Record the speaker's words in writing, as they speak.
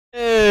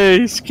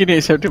Hey, Skinny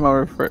accepted my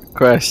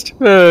request.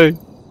 Hey.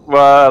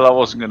 Well, I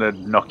wasn't going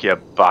to knock you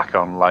back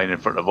online in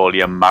front of all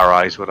your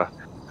marrais, would I?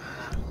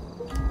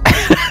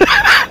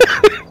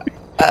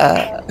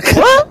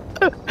 What?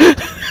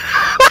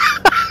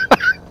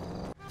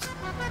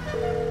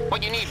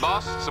 What you need,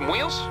 boss? Some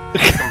wheels?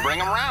 You can bring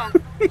them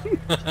around.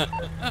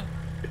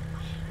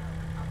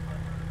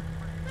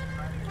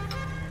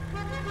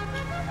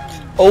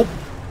 Oh.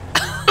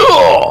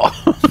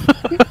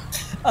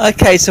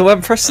 Okay, so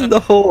when pressing the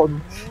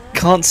horn,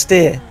 can't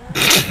steer.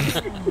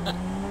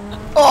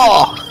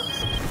 Oh!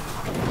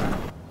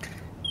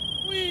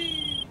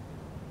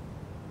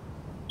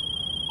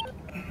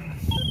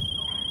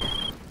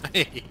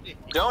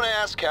 Don't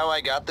ask how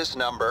I got this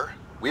number.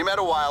 We met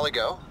a while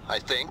ago, I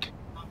think.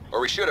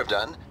 Or we should have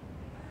done.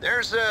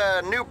 There's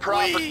a new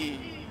property.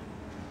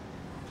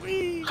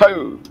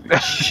 Oh,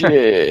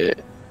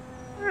 shit.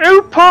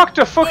 Who parked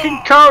a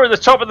fucking car at the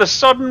top of the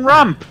sodden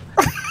ramp?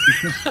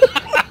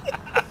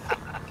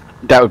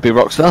 That would be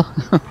Rockstar.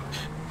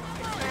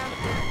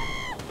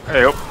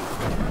 Hey up.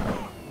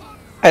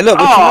 Hey, look,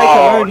 we can make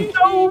our own.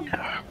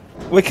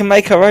 No, We can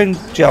make our own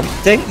jump.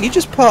 Dink, you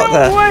just park no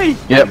there. way!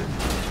 Yep.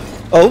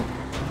 Oh.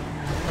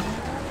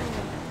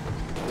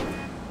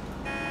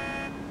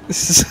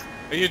 This is.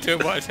 Are you doing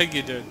what I think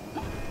you're doing?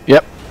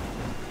 Yep.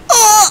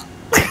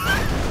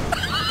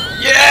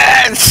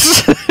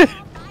 Yes!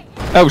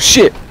 Oh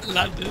shit!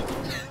 Landed.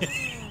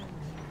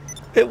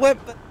 It went.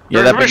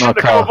 Yeah, that'd be Permission my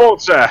to come car.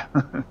 aboard, sir.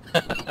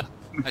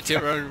 At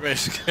your own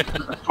risk.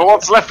 For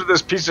what's left of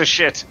this piece of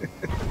shit.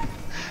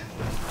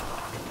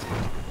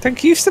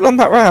 Dink, you still on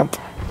that ramp?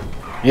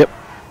 Yep.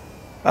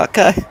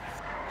 Okay.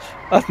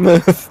 I'd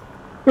move.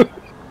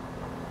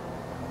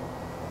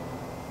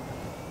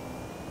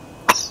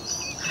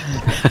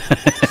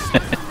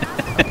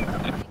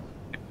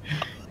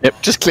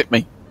 Yep, just clip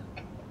me.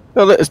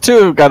 Oh, look, there's two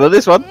of them going on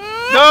this one.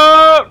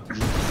 No!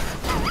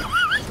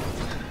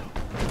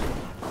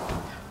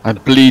 I'm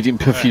bleeding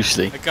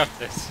profusely. I got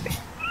this.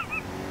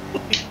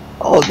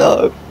 Oh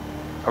no.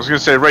 I was going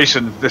to say,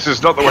 racing, this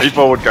is not the way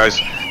forward, guys.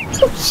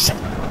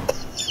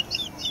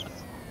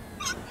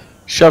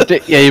 Shoved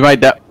it. Yeah, you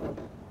made that.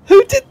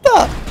 Who did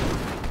that?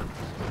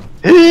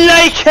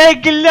 Like a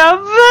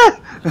glove!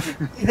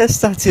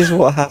 Yes, that is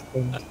what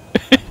happened.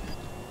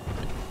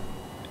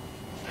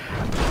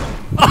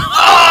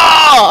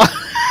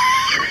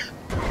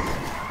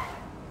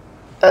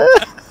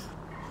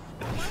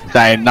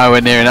 They ain't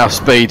nowhere near enough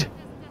speed.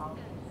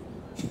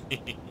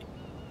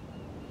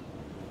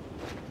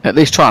 At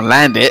least try and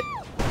land it.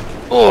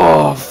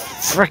 Oh,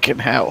 frickin'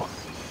 hell.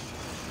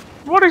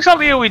 What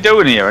exactly are we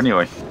doing here,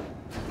 anyway?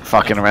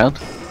 Fucking around.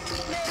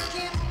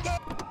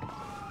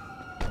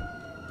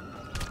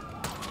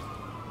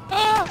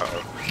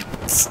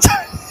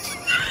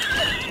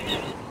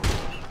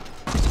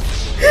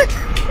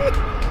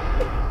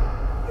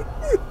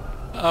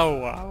 Oh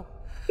wow.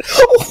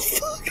 Oh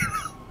fuck.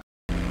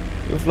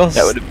 We've lost.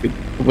 That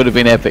would have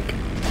been epic.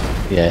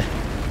 Yeah.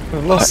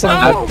 We've lost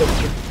some.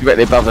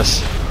 Directly above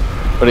us.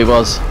 But it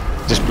was.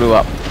 Just blew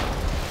up.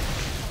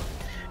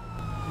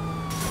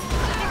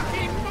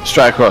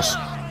 Straight across. To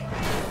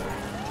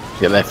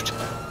your left.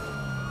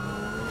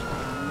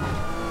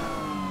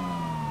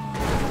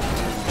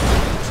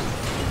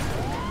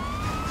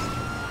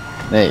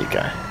 There you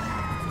go.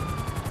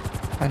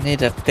 I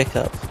need a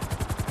pickup.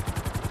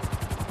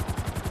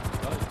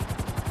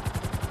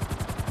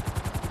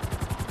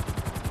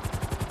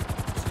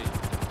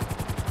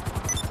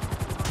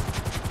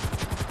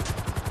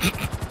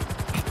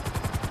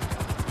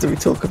 Did we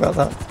talk about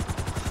that?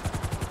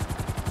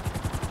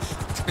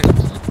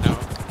 No.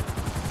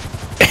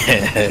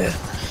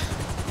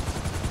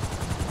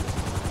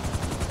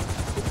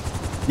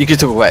 You can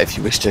talk about it if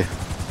you wish to.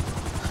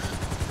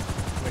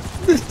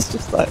 It's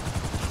just like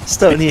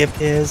Stoney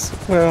appears.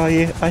 Where are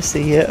you? I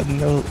see you,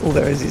 and all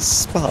there is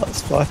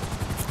sparks fly.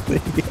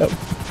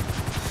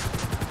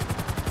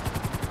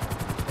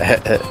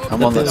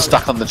 I'm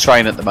stuck on the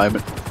train at the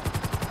moment.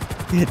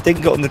 Yeah,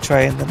 Dink got on the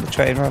train, then the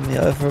train ran me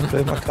over and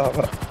blew my car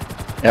up.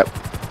 Yep.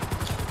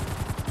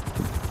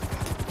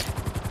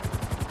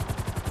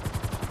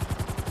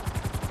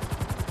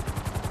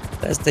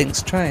 There's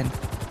Dink's train.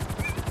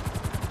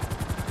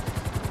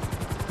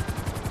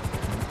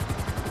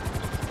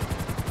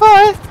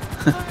 Hi.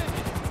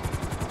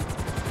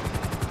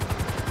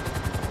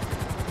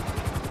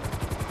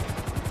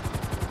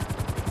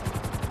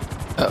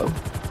 Uh-oh.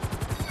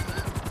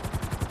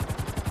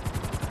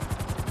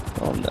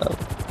 Oh no.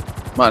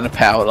 Mind the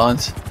power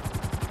lines.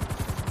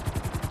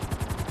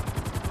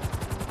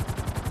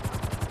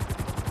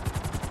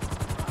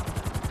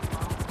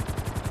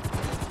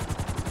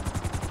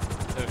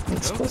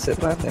 What's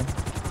it landing?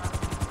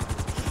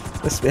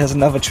 This has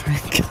another train.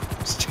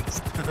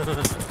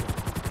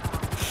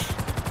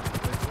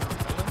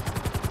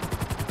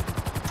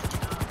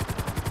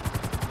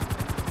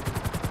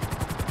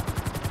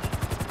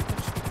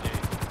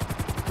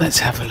 Let's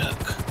have a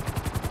look.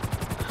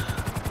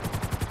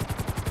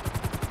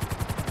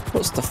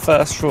 What's the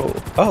first rule?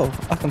 Oh,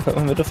 I can put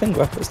my middle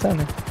finger up at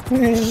Stoney.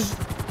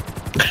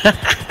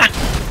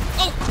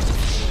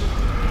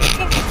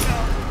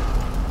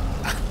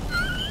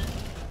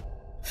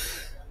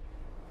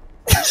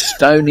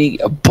 Stoney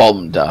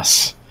bombed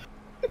us.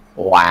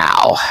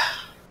 Wow.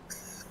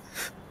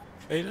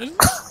 Aiden?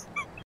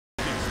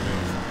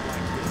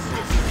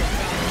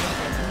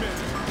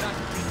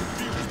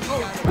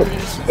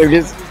 There it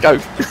is. Go.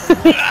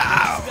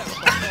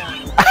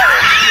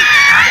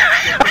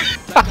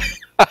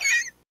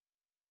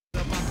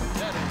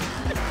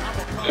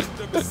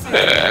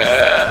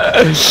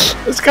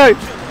 Let's go.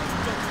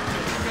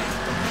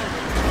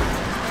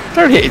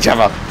 Don't hit each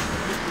other.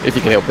 If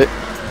you can help it.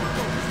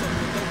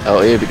 Oh,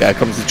 here we go.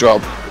 Comes the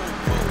drop.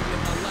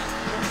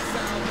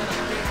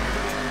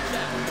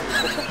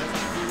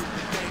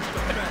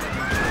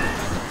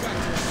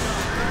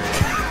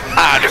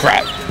 Ah,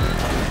 crap.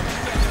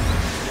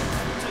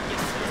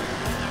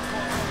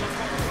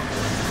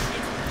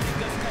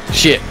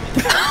 Shit.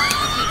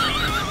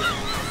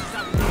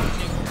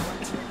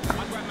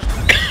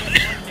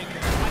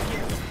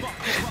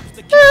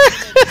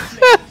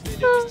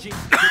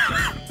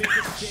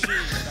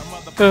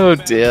 Oh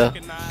dear.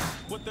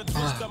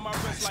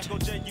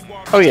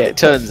 Oh yeah, it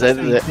turns then,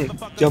 doesn't it?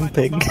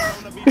 Jumping.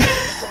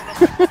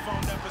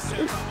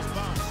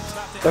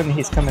 Stoney,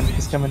 he's coming,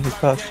 he's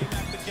past you.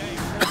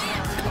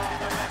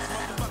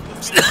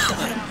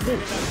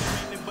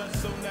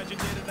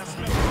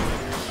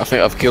 I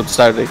think I've killed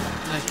Stoney.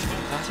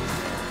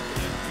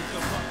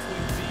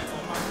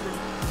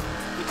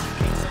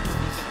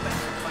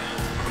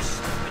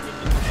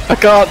 I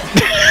can't.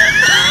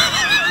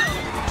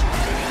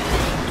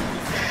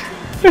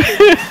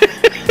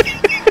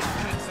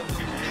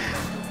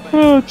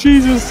 Oh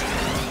Jesus!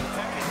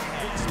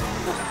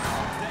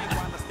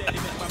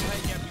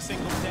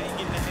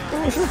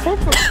 What's your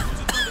problem?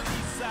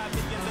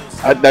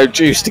 I had no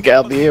juice to get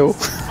up the hill.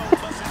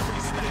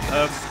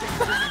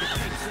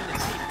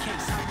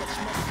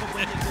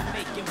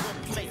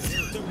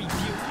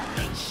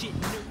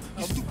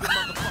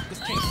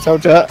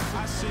 Told ya.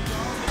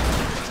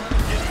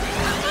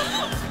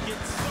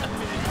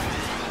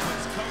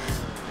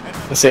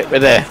 That's it, we're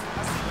there.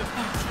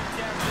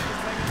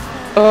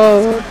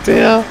 Oh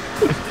dear.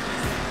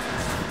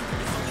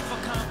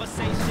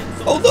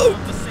 Oh no!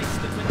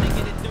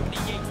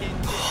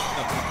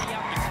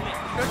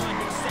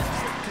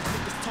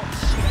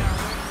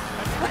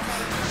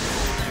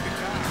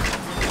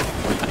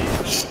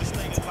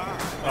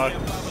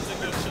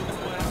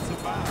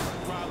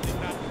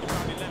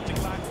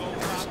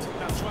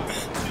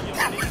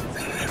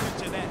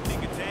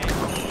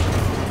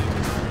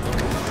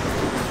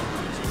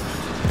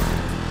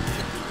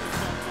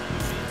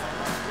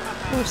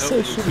 I'm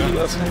so sure you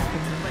love me.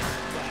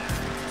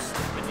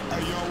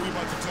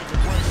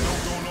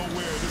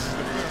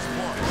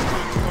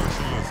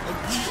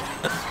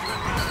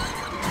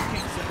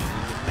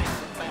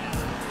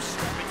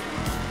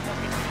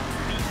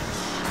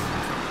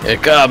 Here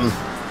come.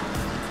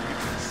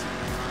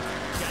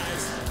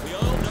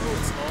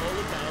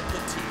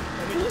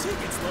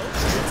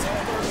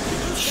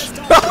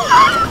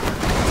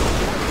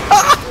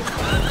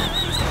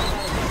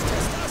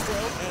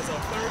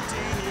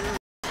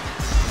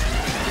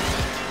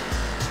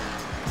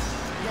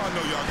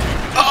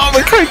 Oh,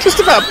 we can't just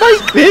about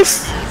make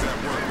this.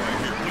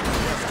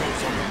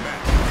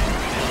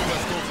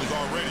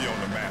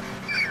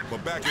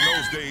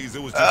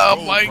 Oh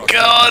my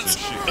god!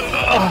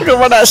 Oh, I'm gonna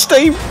run out of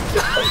steam.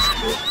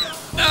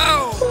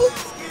 No!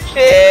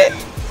 Shit!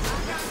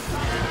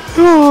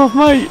 Oh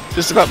mate,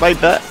 just about made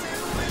that.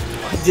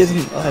 I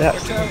didn't, I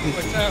absolutely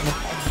Watch didn't. out.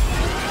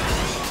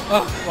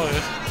 Oh, boy.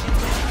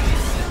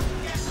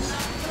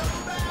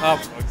 Oh,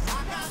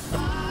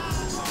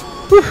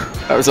 boy.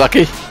 Whew, that was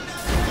lucky.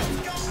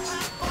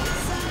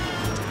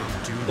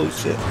 Oh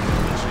shit.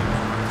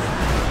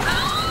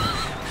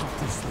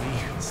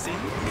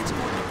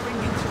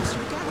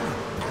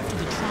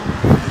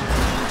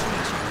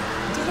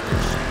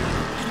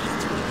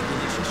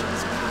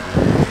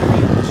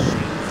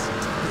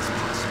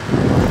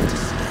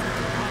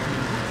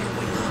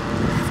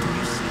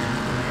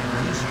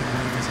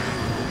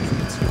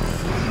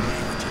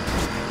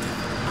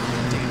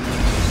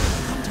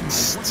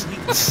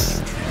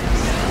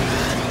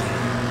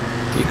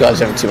 You guys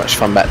are having too much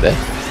fun back there.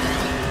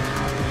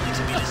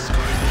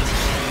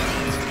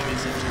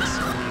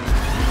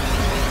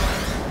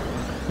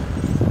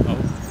 Oh,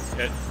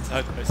 shit.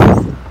 Sideways.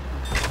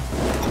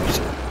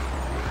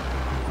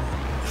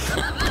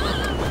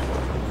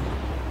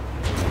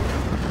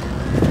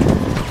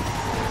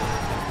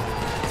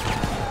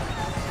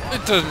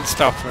 It doesn't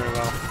stop very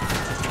well.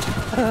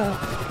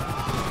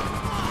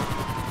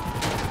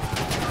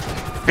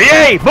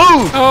 BA,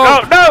 move!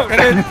 Oh, no,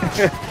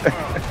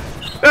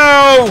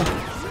 no!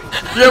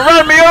 You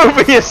ran me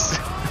over, you.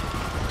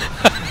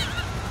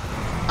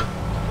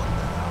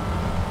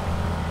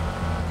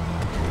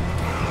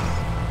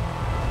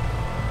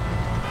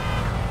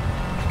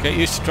 Get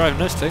used to driving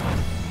this thing.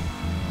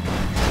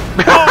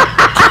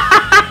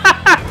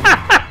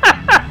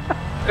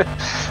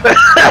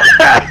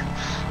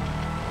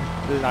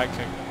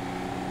 Lagging.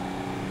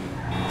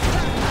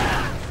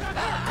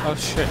 Oh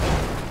shit.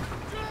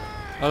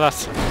 Oh,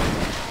 that's.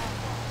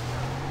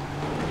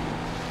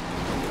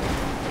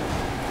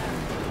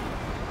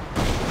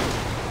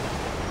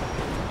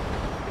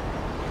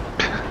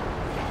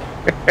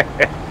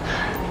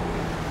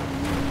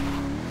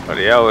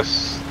 Bloody hell,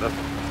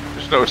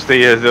 just noticed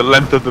the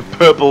length of the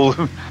purple,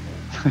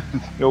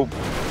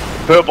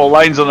 purple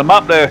lines on the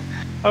map there.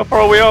 How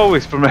far are we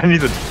always from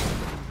anything?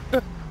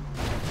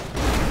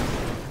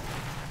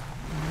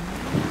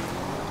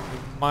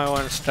 Might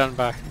want to stand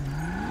back.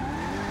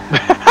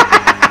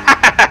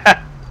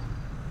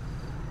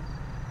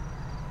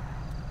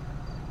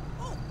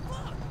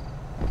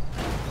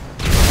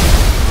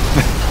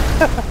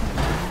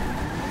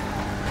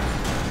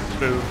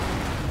 Boom.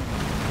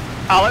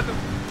 I'll let them.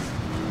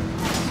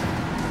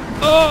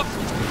 Oh!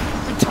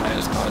 My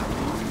tire's gone.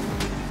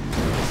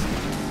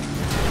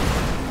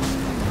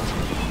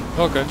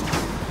 Oh, good.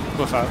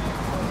 Buff out.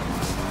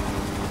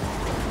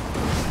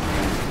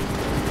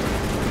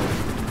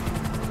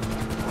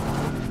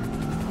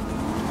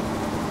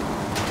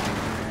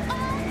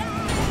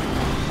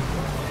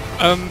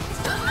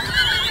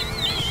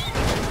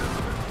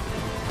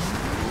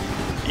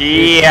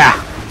 Yeah!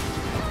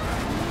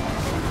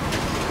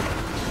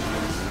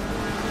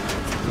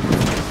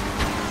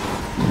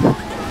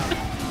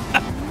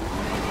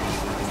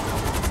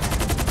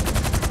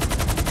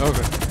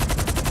 Okay.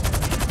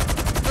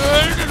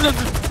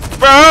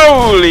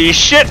 Holy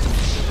shit!